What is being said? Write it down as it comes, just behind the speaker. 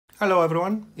Hello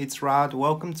everyone, it's Rad.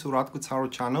 Welcome to Radko Tarot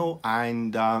channel,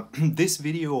 and this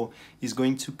video is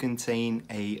going to contain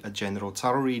a general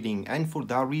tarot reading, and for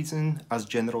that reason, as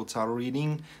general tarot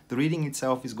reading, the reading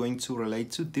itself is going to relate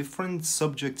to different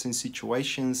subjects and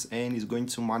situations and is going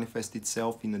to manifest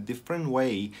itself in a different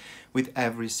way with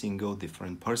every single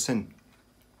different person.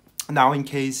 Now, in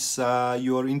case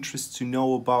you are interested to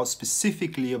know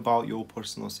specifically about your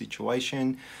personal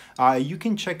situation, you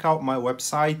can check out my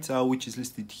website, which is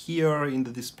listed here in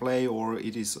the display, or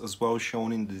it is as well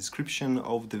shown in the description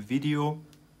of the video.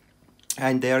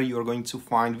 And there you are going to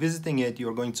find, visiting it, you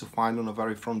are going to find on the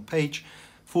very front page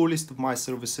full list of my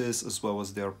services as well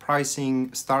as their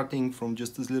pricing, starting from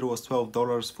just as little as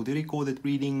 $12 for the recorded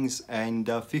readings and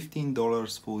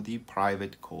 $15 for the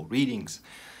private call readings.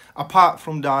 Apart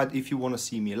from that, if you want to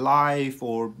see me live,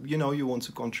 or you want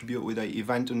to contribute with an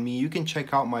event on me, you can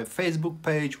check out my Facebook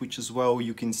page, which as well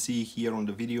you can see here on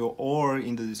the video or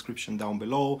in the description down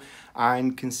below,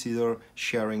 and consider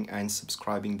sharing and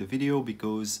subscribing the video,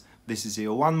 because this is a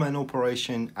one-man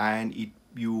operation and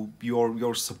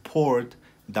your support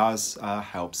does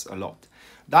helps a lot.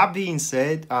 That being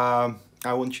said, I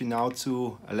want you now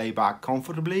to lay back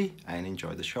comfortably and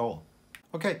enjoy the show.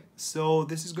 Okay, so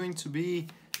this is going to be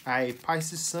a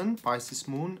Pisces Sun, Pisces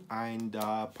Moon, and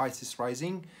Pisces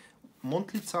Rising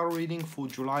monthly tarot reading for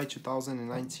July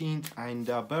 2019. And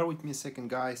bear with me a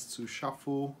second, guys, to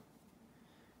shuffle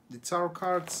the tarot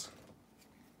cards,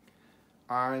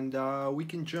 and we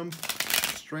can jump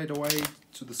straight away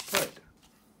to the spread.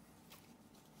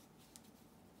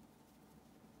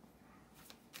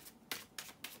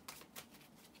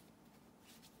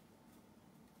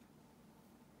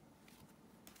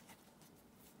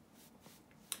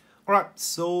 Alright,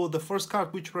 so the first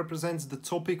card, which represents the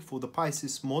topic for the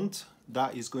Pisces month,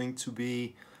 that is going to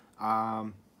be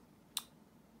the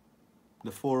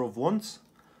Four of Wands,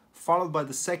 followed by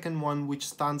the second one, which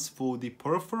stands for the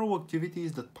peripheral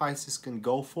activities that Pisces can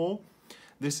go for.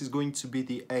 This is going to be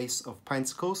the Ace of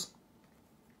Pentacles.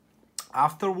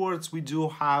 Afterwards, we do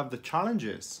have the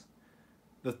challenges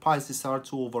that Pisces are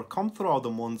to overcome throughout the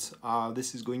month.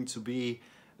 This is going to be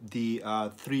the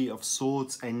Three of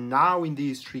Swords, and now in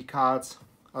these three cards,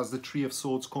 as the Three of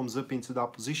Swords comes up into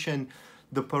that position,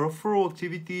 the peripheral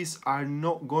activities are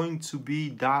not going to be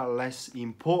that less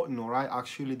important. All right,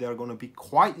 actually they're going to be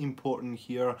quite important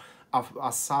here. They're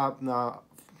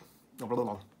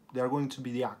going to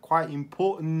be quite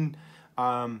important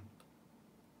as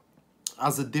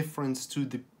a difference to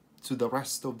the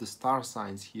rest of the star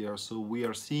signs here. So we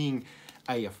are seeing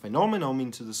a phenomenon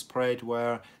into the spread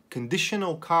where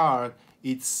conditional card,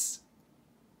 it's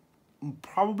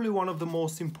probably one of the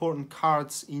most important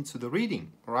cards into the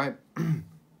reading, right?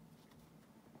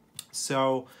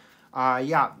 So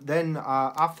yeah, then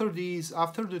after the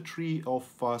Three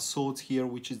of Swords here,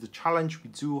 which is the challenge, we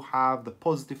do have the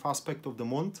positive aspect of the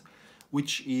month,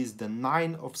 which is the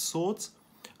Nine of Swords.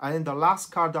 And then the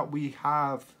last card that we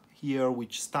have here,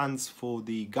 which stands for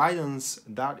the guidance,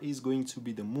 that is going to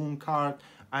be the Moon card,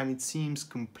 and it seems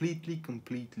completely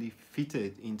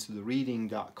fitted into the reading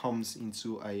that comes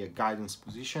into a guidance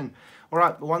position. All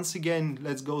right, once again,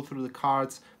 let's go through the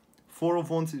cards. Four of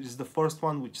Wands is the first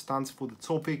one, which stands for the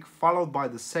topic, followed by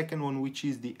the second one, which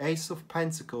is the Ace of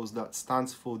Pentacles, that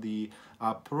stands for the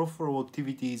peripheral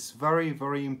activities.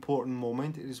 Very important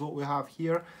moment, it is what we have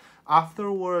here.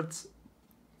 Afterwards,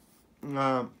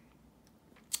 it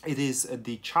is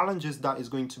the challenges, that is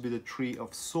going to be the Three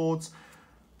of Swords.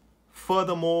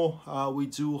 Furthermore, we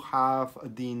do have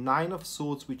the Nine of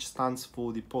Swords, which stands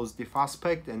for the positive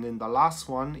aspect, and then the last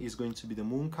one is going to be the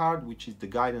Moon card, which is the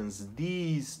guidance.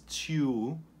 These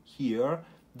two here,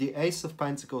 the Ace of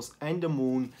Pentacles and the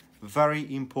Moon,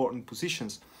 very important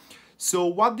positions. So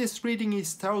what this reading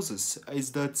tells us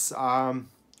is that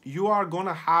you are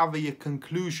gonna have a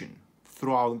conclusion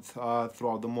throughout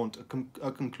the month,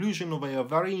 a conclusion of a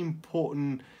very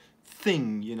important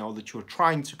thing, that you're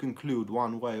trying to conclude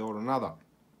one way or another.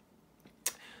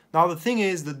 Now the thing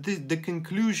is that the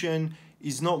conclusion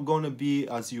is not going to be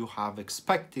as you have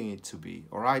expecting it to be.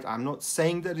 All right, I'm not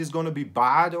saying that it's going to be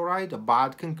bad. All right, a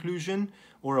bad conclusion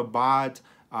or a bad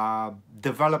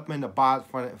development, a bad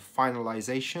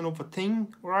finalization of a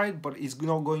thing. All right, but it's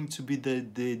not going to be the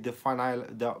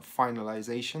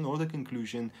finalization or the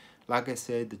conclusion, like I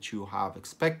said, that you have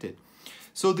expected.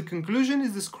 So the conclusion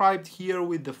is described here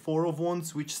with the Four of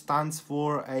Wands, which stands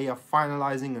for a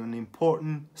finalizing an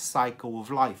important cycle of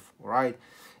life, all right?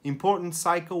 Important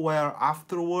cycle where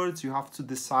afterwards you have to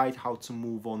decide how to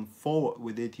move on forward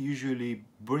with it, usually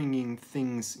bringing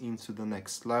things into the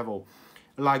next level.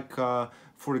 Like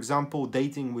for example,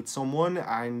 dating with someone,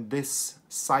 and this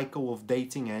cycle of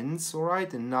dating ends, all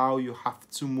right, and now you have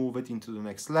to move it into the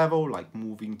next level, like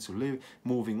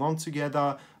moving on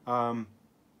together,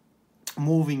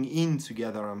 moving in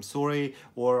together, I'm sorry,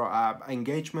 or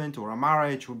engagement or a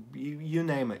marriage, or you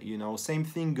name it, you know. Same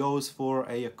thing goes for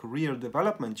a career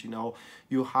development, you know.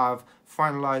 You have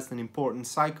finalized an important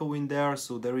cycle in there,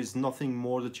 so there is nothing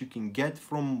more that you can get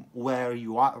from where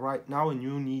you are right now, and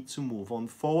you need to move on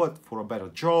forward for a better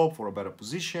job, for a better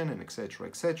position, and etc,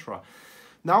 etc.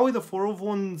 Now with the Four of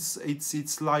Wands,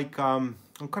 it's like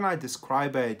how can I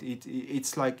describe it?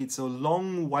 It's like it's a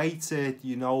long-awaited,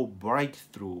 you know,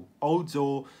 breakthrough.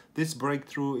 Although this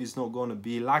breakthrough is not going to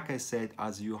be, like I said,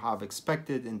 as you have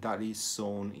expected, and that is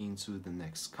shown into the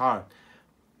next card.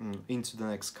 Into the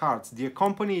next cards. The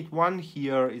accompanied one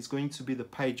here is going to be the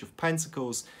Page of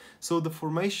Pentacles. So the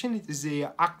formation, it is the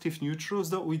active neutrals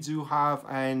that we do have,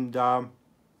 and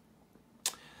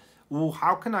well,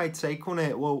 how can I take on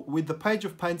it? Well, with the Page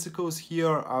of Pentacles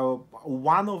here,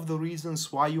 one of the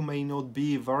reasons why you may not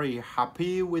be very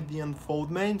happy with the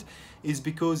unfoldment is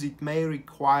because it may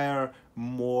require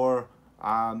more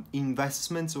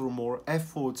investments or more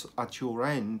effort at your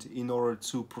end in order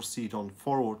to proceed on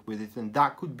forward with it, and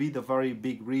that could be the very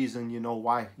big reason, you know,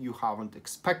 why you haven't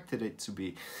expected it to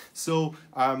be. So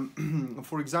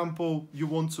for example, you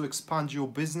want to expand your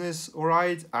business, all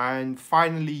right, and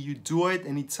finally you do it,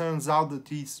 and it turns out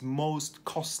that it's most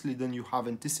costly than you have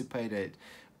anticipated,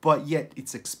 but yet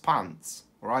it expands,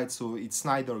 all right. So it's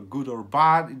neither good or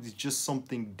bad, it's just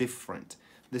something different.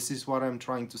 This is what I'm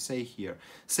trying to say here.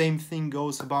 Same thing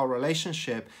goes about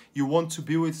relationship. You want to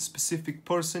be with a specific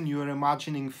person. You're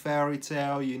imagining fairy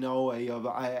tale, you know,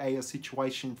 a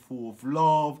situation full of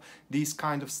love, this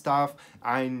kind of stuff.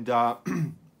 And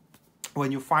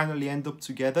when you finally end up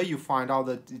together, you find out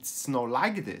that it's not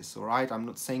like this, all right? I'm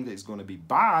not saying that it's going to be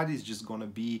bad. It's just going to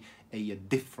be a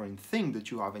different thing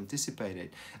that you have anticipated.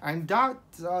 And that,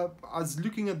 as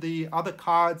looking at the other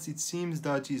cards, it seems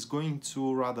that is going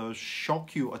to rather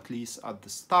shock you, at least at the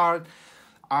start.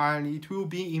 And it will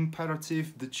be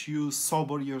imperative that you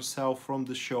sober yourself from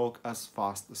the shock as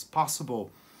fast as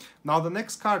possible. Now the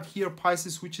next card here,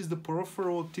 Pisces, which is the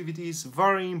peripheral activities,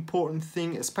 very important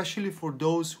thing, especially for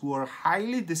those who are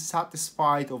highly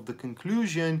dissatisfied of the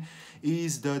conclusion,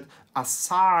 is that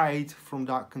aside from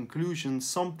that conclusion,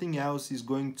 something else is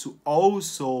going to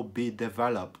also be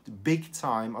developed big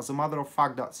time. As a matter of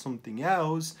fact, that something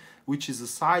else, which is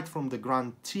aside from the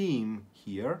grand theme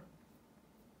here,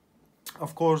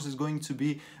 of course, is going to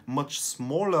be much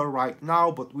smaller right now,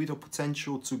 but with a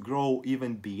potential to grow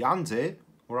even beyond it.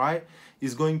 Right,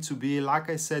 is going to be, like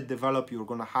I said, develop. You're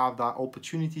going to have that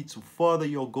opportunity to further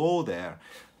your goal there.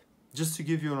 Just to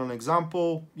give you an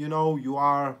example, you know, you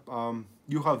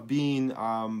have been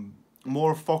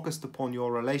more focused upon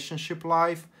your relationship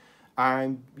life,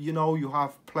 and you know, you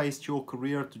have placed your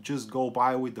career to just go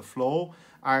by with the flow.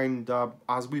 And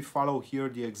as we follow here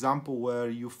the example where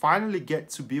you finally get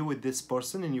to be with this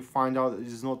person, and you find out that it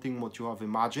is nothing what you have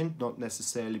imagined, not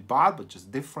necessarily bad, but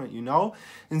just different, you know,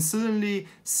 and suddenly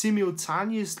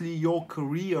simultaneously your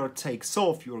career takes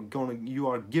off. You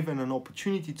are given an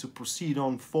opportunity to proceed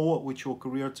on forward with your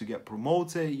career, to get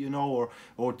promoted, you know,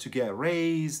 or to get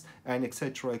raised, and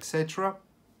etc, etc.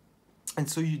 And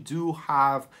so you do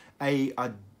have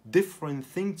a different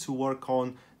thing to work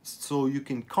on, so you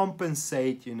can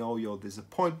compensate, you know, your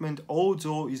disappointment.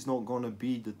 Although it's not going to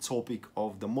be the topic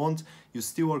of the month, you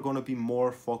still are going to be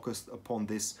more focused upon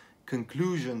this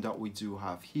conclusion that we do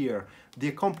have here. The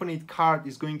accompanied card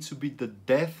is going to be the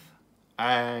Death,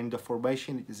 and the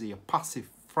formation is a passive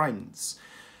friends.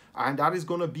 And that is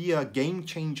going to be a game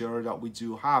changer that we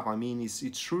do have. I mean,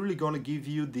 it's truly going to give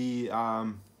you the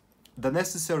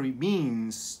necessary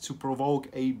means to provoke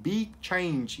a big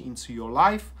change into your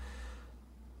life.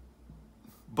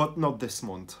 But not this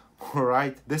month, all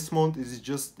right? This month is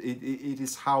just, it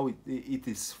is how it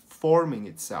is forming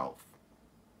itself,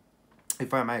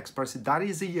 if I may express it. That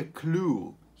is a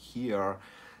clue here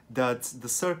that the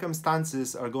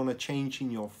circumstances are going to change in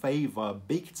your favor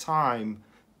big time.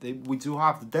 We do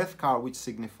have the Death card, which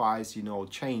signifies, you know,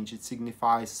 change. It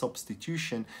signifies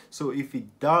substitution. So if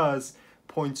it does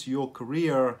point to your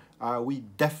career, we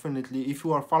definitely, if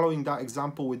you are following that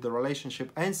example with the relationship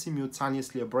and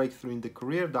simultaneously a breakthrough in the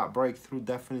career, that breakthrough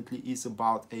definitely is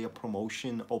about a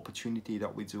promotion opportunity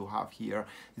that we do have here.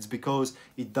 It's because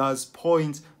it does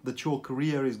point that your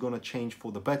career is going to change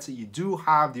for the better. You do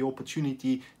have the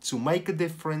opportunity to make a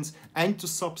difference and to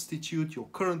substitute your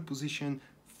current position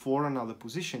for another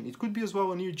position. It could be as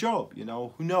well a new job, you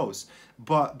know, who knows.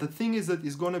 But the thing is that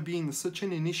it's going to be in such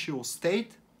an initial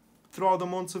state throughout the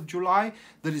month of July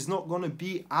that is not going to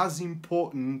be as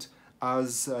important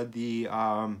as the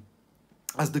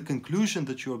conclusion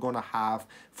that you're going to have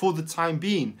for the time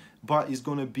being, but it's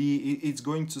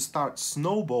going to start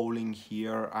snowballing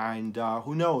here, and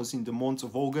who knows, in the month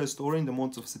of August or in the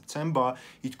month of September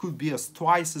it could be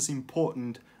twice as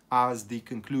important as the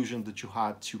conclusion that you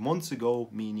had 2 months ago,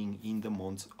 meaning in the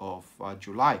month of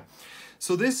July.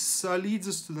 So this leads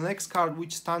us to the next card,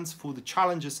 which stands for the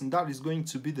challenges, and that is going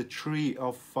to be the Three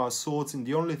of Swords. And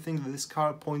the only thing that this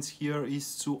card points here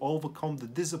is to overcome the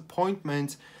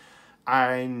disappointment,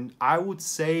 and I would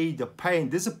say the pain.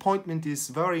 Disappointment is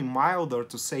very milder,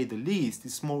 to say the least.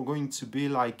 It's more going to be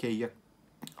like a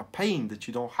pain that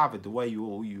you don't have it the way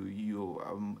you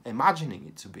imagining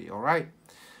it to be. All right.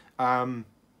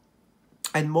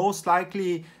 And most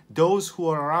likely those who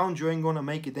are around you ain't gonna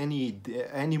make it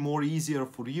any more easier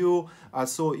for you.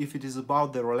 So if it is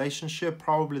about the relationship,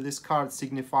 probably this card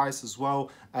signifies as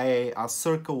well a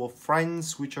circle of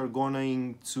friends which are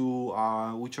going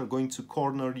to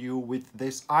corner you with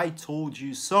this "I told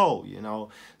you so," you know.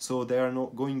 So they are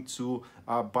not going to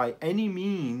by any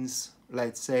means,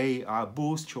 let's say,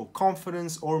 boost your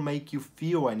confidence or make you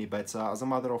feel any better. As a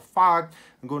matter of fact,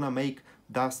 I'm gonna make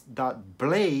that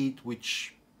blade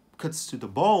which cuts to the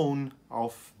bone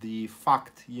of the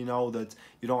fact, you know, that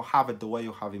you don't have it the way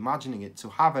you have imagining it, to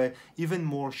have it even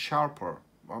more sharper.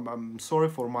 I'm sorry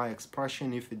for my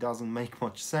expression if it doesn't make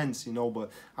much sense, you know,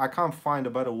 but I can't find a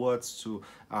better words to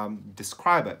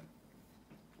describe it.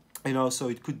 You know, so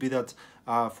it could be that,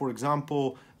 for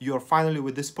example, you're finally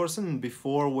with this person.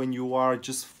 Before, when you are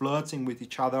just flirting with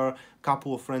each other, a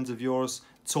couple of friends of yours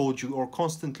told you or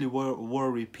constantly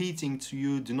were repeating to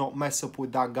you, do not mess up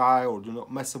with that guy, or do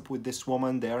not mess up with this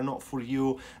woman, they are not for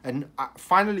you. And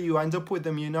finally you end up with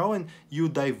them, you know, and you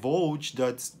divulge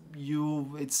that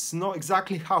it's not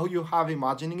exactly how you have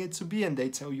imagining it to be, and they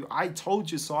tell you, I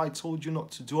told you so, I told you not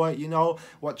to do it, you know,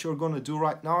 what you're gonna do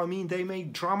right now. I mean, they may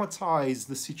dramatize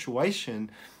the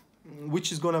situation,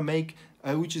 which is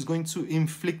going to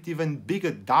inflict even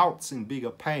bigger doubts and bigger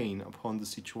pain upon the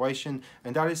situation,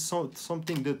 and that is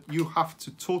something that you have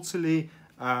to totally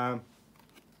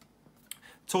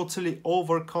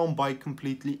overcome by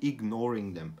completely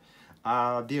ignoring them.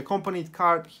 The accompanied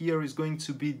card here is going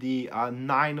to be the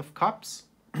Nine of Cups.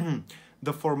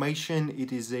 The formation,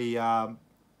 it is a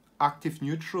active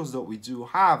neutrals that we do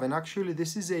have, and actually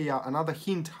this is another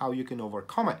hint how you can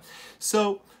overcome it.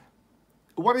 So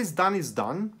what is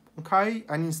done, okay?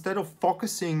 And instead of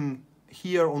focusing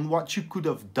here on what you could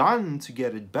have done to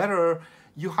get it better,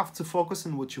 you have to focus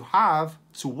on what you have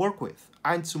to work with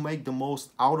and to make the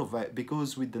most out of it.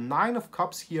 Because with the Nine of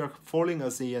Cups here falling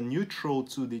as a neutral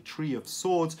to the Three of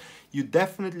Swords, you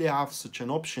definitely have such an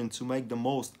option to make the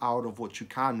most out of what you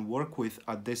can work with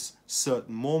at this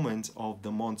certain moment of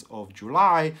the month of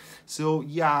July. So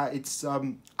yeah, it's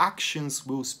actions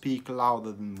will speak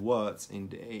louder than words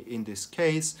in this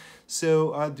case.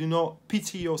 So do not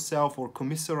pity yourself or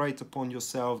commiserate upon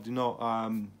yourself. Do not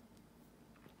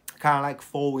kind of like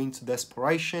fall into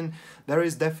desperation. There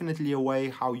is definitely a way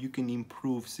how you can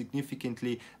improve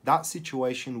significantly that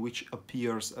situation which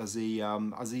appears as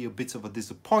a bit of a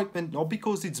disappointment, not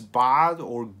because it's bad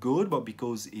or good, but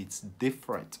because it's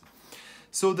different.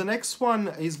 So the next one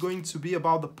is going to be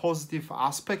about the positive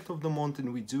aspect of the month,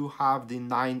 and we do have the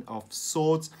Nine of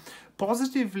Swords.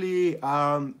 Positively,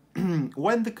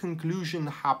 when the conclusion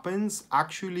happens,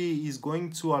 actually is going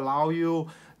to allow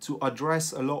you to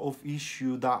address a lot of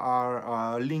issues that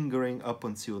are lingering up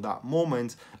until that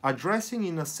moment. Addressing,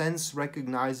 in a sense,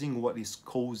 recognizing what is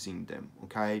causing them,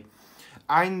 okay?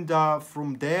 And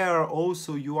from there,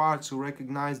 also, you are to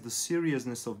recognize the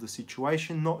seriousness of the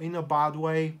situation, not in a bad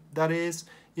way, that is,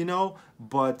 you know,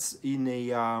 but in a,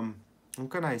 how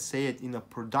can I say it, in a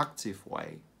productive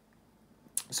way.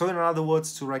 So in other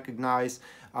words, to recognize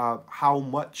how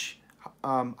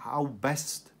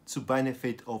best to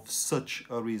benefit of such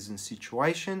a recent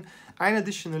situation. And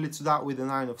additionally to that, with the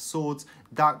Nine of Swords,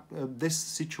 that this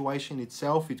situation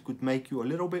itself, it could make you a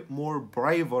little bit more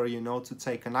braver, you know, to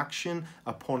take an action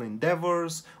upon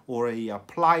endeavors or a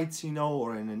plight, you know,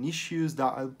 or in an issues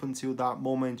that up until that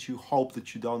moment you hope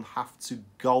that you don't have to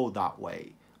go that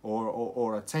way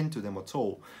or attend to them at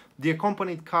all. The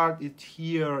accompanied card it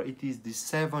is the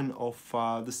Seven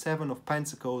of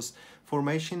Pentacles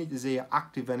formation. It is a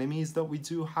active enemies that we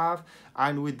do have,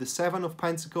 and with the Seven of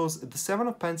Pentacles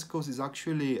is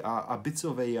actually a bit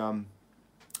of a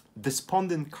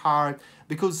despondent card,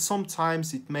 because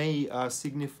sometimes it may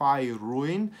signify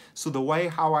ruin. So the way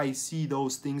how I see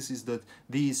those things is that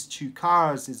these two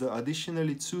cards is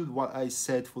additionally to what I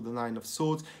said for the Nine of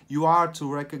Swords. You are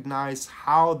to recognize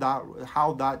how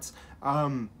that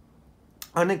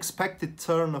unexpected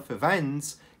turn of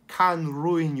events can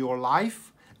ruin your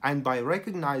life, and by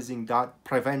recognizing that,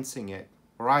 preventing it,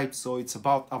 right? So it's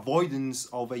about avoidance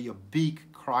of a big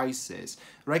crisis,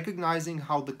 recognizing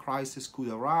how the crisis could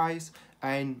arise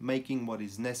and making what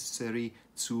is necessary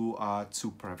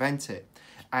to prevent it.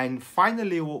 And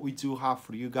finally, what we do have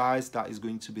for you guys, that is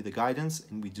going to be the guidance,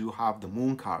 and we do have the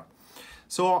Moon card.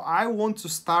 So I want to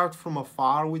start from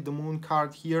afar with the Moon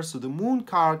card here. So the Moon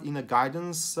card in a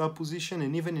guidance position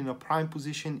and even in a prime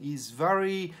position is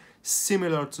very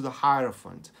similar to the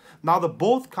Hierophant. Now the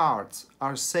both cards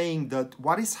are saying that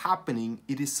what is happening,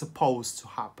 it is supposed to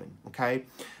happen, okay?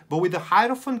 But with the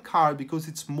Hierophant card, because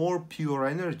it's more pure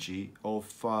energy of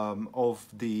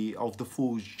the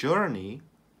Fool's journey,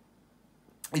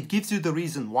 it gives you the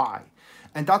reason why.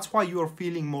 And that's why you are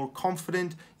feeling more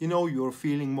confident, you know, you're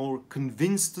feeling more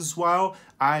convinced as well,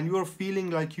 and you're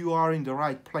feeling like you are in the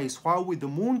right place. While with the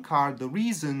Moon card, the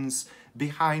reasons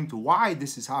behind why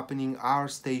this is happening are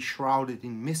stay shrouded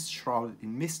in mist, shrouded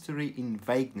in mystery, in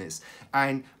vagueness.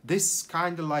 And this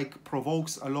kind of like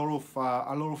provokes a lot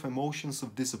of emotions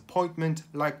of disappointment,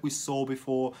 like we saw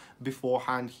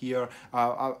beforehand here,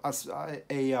 a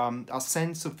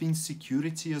sense of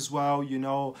insecurity as well, you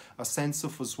know, a sense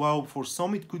of as well, for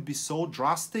some it could be so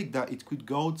drastic that it could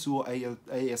go to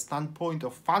a standpoint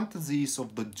of fantasies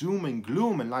of the doom and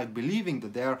gloom, and like believing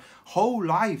that their whole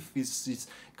life is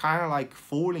kind of like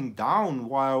falling down,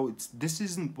 while this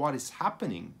isn't what is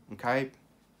happening, okay?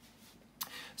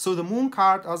 So the Moon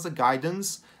card as a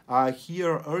guidance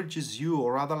here urges you,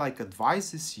 or rather like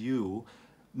advises you,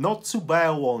 not to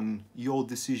bail on your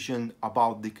decision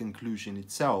about the conclusion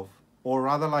itself, or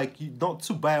rather like not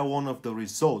to bail on of the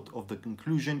result of the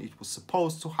conclusion. It was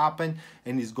supposed to happen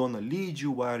and is gonna lead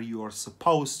you where you are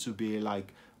supposed to be,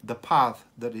 like the path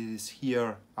that is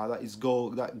here,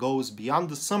 that goes beyond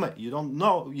the summit. You don't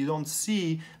know, you don't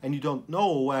see, and you don't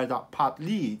know where that path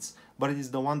leads, but it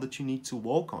is the one that you need to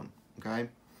walk on, okay?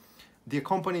 The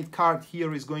accompanied card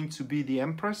here is going to be the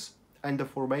Empress, and the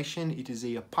formation, it is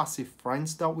a passive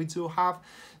friends that we do have.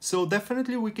 So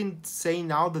definitely we can say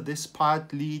now that this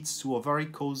path leads to a very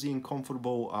cozy and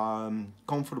comfortable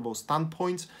comfortable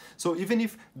standpoint. So even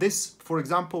if this, for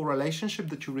example, relationship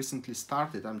that you recently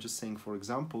started, I'm just saying for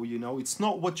example, you know, it's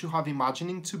not what you have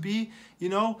imagining to be, you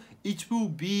know, it will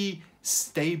be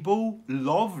stable,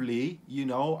 lovely, you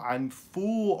know, and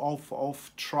full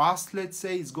of trust. Let's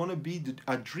say it's gonna be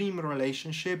a dream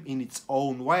relationship in its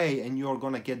own way, and you're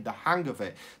gonna get the hang of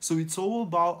it. So it's all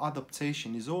about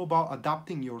adaptation. It's all about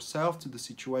adapting yourself to the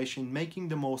situation, making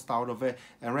the most out of it,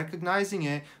 and recognizing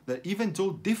it that even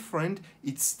though different,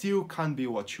 it still can be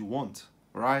what you want,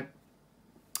 right?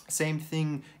 Same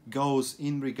thing goes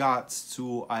in regards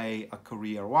to a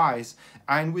career wise.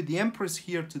 And with the Empress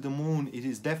here to the Moon, it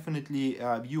is definitely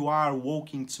you are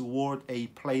walking toward a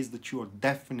place that you are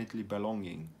definitely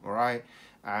belonging, all right?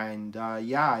 And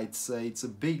yeah, it's a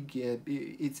big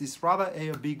it is rather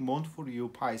a big month for you,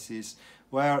 Pisces,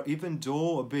 where even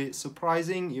though a bit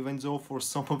surprising, even though for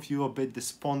some of you a bit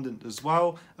despondent as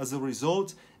well, as a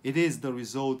result, it is the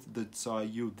result that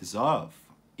you deserve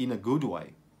in a good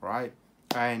way, right?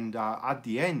 And at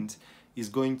the end is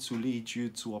going to lead you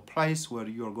to a place where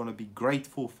you're going to be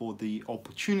grateful for the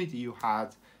opportunity you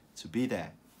had to be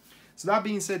there. So that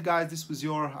being said, guys, this was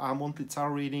your monthly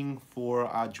tarot reading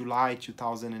for July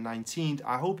 2019.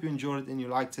 I hope you enjoyed it and you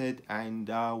liked it, and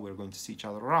we're going to see each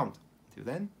other around. Until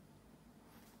then,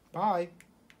 bye.